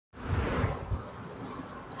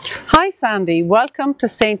Hi Sandy, welcome to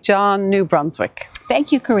St. John, New Brunswick.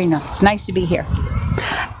 Thank you, Carina. It's nice to be here.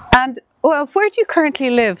 And well, where do you currently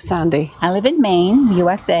live, Sandy? I live in Maine,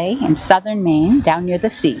 USA, in southern Maine, down near the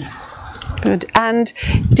sea. Good. And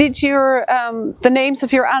did the names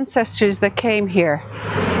of your ancestors that came here?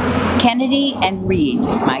 Kennedy and Reed.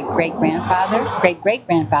 My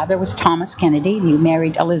great-great-grandfather was Thomas Kennedy, and he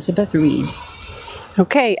married Elizabeth Reed.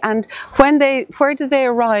 Okay, and where did they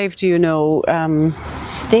arrive, do you know?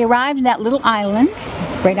 They arrived in that little island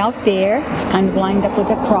right out there. It's kind of lined up with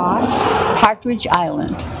a cross, Partridge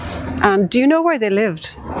Island. And do you know where they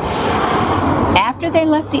lived? After they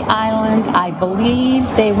left the island, I believe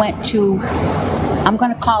they went to, I'm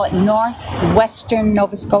going to call it northwestern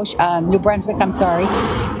Nova Scotia, New Brunswick, I'm sorry,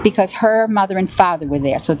 because her mother and father were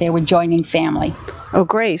there, so they were joining family. Oh,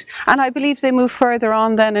 great. And I believe they moved further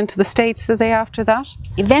on then into the States, did they, after that?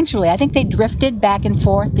 Eventually. I think they drifted back and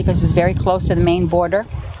forth because it was very close to the Maine border,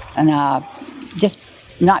 and just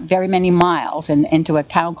not very many miles, and into a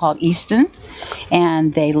town called Easton,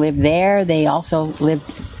 and they lived there. They also lived,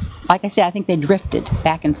 like I said, I think they drifted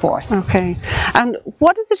back and forth. Okay. And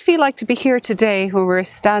what does it feel like to be here today, when we're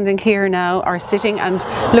standing here now, or sitting and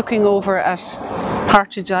looking over at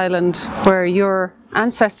Partridge Island, where your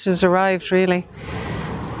ancestors arrived, really?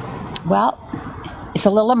 Well, it's a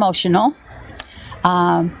little emotional.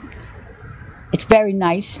 It's very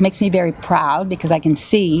nice, makes me very proud, because I can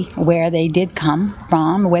see where they did come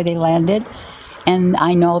from, where they landed, and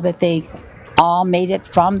I know that they all made it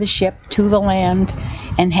from the ship to the land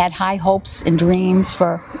and had high hopes and dreams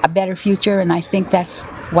for a better future, and I think that's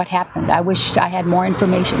what happened. I wish I had more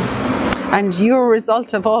information. And you're a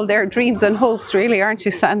result of all their dreams and hopes, really, aren't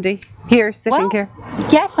you, Sandy? Here, sitting here.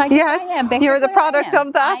 Yes, I am. Basically, you're the product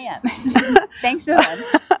of that. I am. Thanks to them.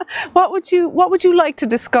 What would you like to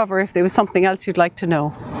discover, if there was something else you'd like to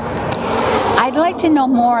know? I'd like to know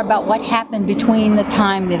more about what happened between the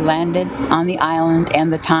time they landed on the island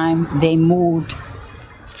and the time they moved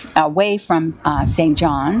away from St.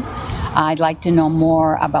 John. I'd like to know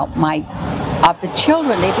more about the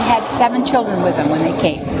children. They had 7 children with them when they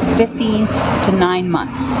came, 15 to 9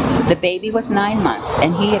 months. The baby was 9 months,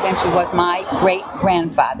 and he eventually was my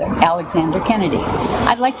great-grandfather, Alexander Kennedy.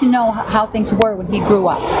 I'd like to know how things were when he grew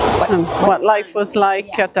up. What life was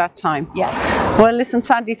like at that time. Yes. Well, listen,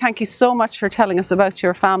 Sandy, thank you so much for telling us about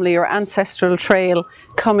your family, your ancestral trail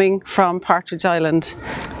coming from Partridge Island.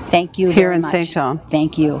 Thank you here very in much. St. John.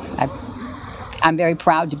 Thank you. I'm very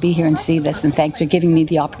proud to be here and see this, and thanks for giving me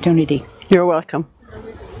the opportunity. You're welcome.